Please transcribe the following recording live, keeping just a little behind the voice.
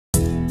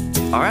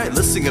Alright,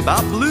 let's sing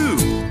about blue.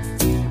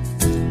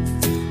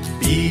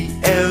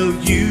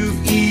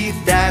 B-L-U-E,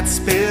 that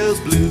spells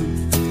blue.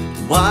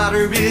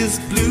 Water is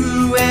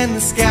blue and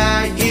the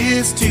sky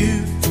is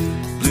too.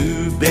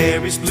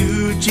 Blueberries,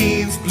 blue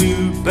jeans,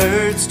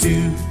 bluebirds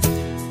too.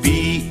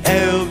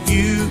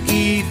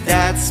 B-L-U-E,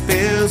 that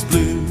spells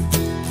blue.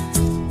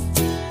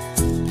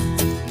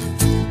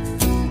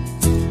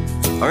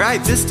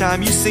 Alright, this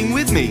time you sing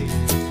with me.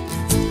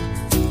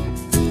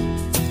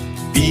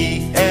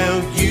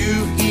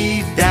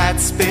 B-L-U-E, that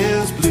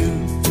spells blue.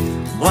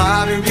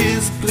 Water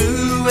is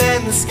blue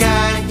and the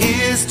sky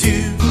is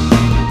too.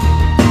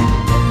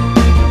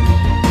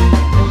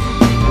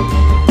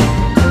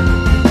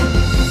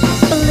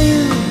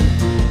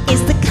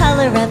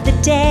 Color of the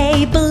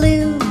day,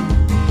 blue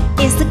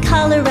is the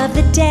color of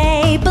the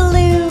day.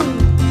 Blue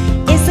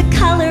is the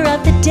color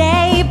of the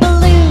day.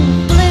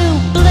 Blue, blue,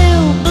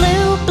 blue,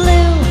 blue,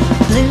 blue.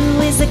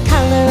 Blue is the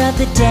color of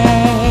the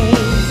day.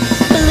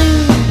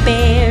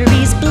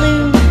 Blueberries,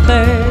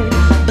 bluebird,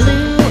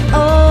 blue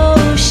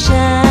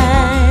ocean,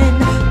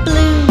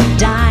 blue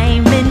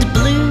diamond,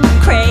 blue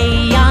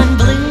crayon,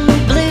 blue,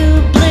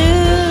 blue,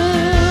 blue.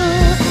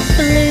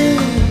 Blue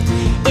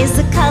is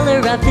the color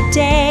of the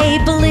day.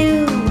 Blue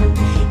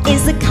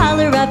is the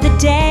color of the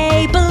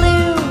day.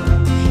 Blue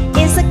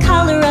is the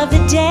color of the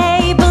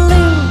day.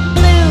 Blue,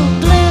 blue,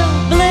 blue,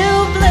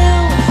 blue,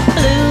 blue.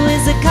 Blue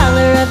is the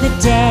color of the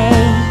day.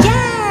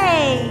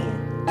 Yay!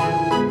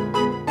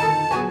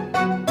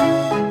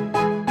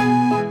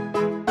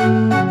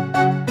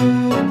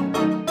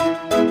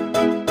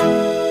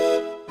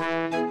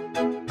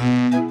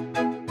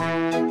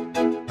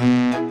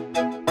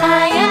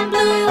 I am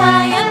blue,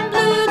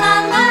 la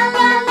la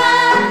la la.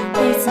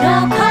 There's no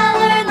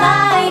color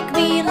like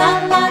me, la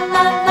la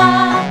la la.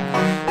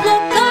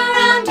 Look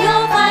around,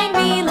 you'll find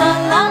me, la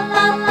la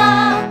la la.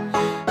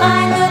 I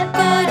look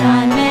good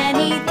on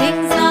many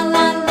things, la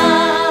la la.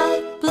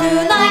 Blue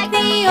like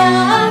the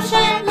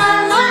ocean, la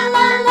la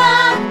la la.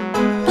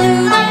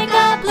 Blue like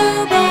a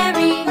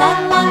blueberry, la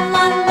la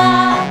la la.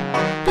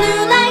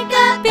 Blue like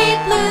a big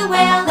blue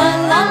whale, la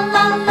la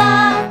la la.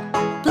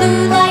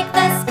 Blue like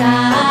the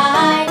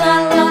sky, la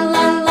la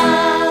la la.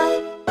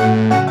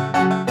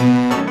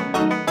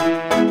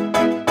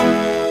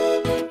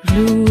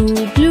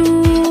 Blue,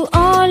 blue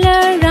all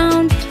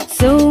around.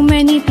 So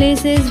many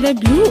places where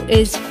blue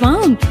is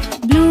found.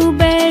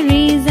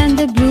 Blueberries and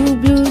the blue,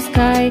 blue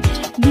sky.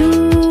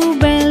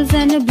 Bluebells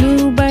and a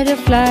blue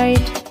butterfly.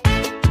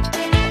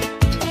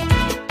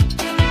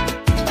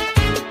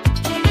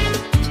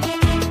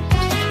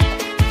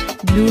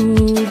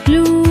 Blue,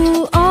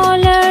 blue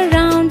all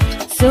around.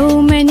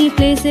 So many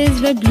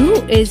places where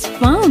blue is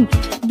found.